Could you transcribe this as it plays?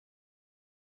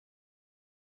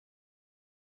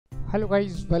Hello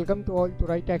guys, welcome to all to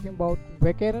right talking about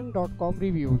Vakaren.com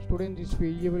reviews. Today in this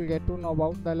video you will get to know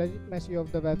about the legitimacy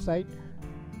of the website.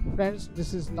 Friends,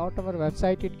 this is not our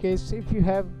website. In case if you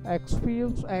have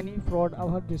experienced any fraud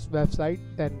over this website,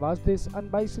 then watch this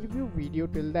unbiased review video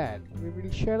till then. We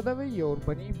will share the way your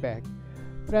money back.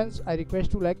 Friends, I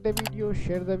request to like the video,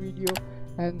 share the video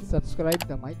and subscribe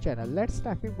to my channel. Let's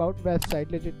talk about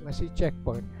website legitimacy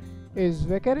checkpoint. Is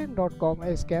Vakaren.com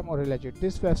a scam or a legit?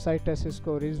 This website test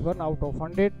score is 1 out of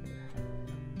 100.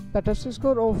 The test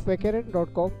score of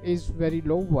Vakaren.com is very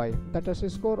low. Why? The test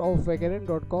score of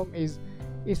Vakaren.com is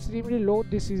extremely low.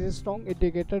 This is a strong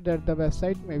indicator that the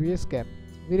website may be a scam.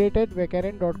 We rated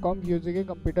Vakaren.com using a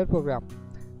computer program.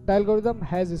 The algorithm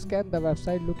has scanned the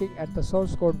website looking at the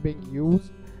source code being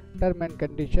used, term and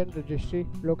condition, registry,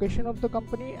 location of the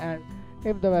company, and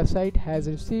if the website has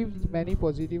received many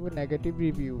positive and negative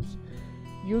reviews.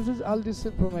 Uses all this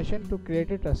information to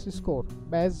create a trust score.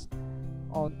 Based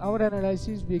on our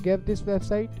analysis, we gave this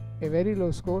website a very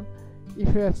low score. If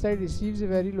a website receives a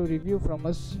very low review from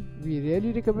us, we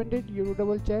really recommended you to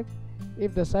double check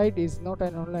if the site is not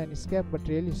an online scam but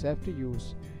really safe to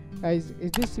use. Guys,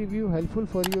 is this review helpful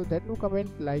for you? Then do comment,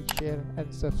 like, share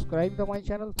and subscribe to my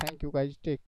channel. Thank you guys. Take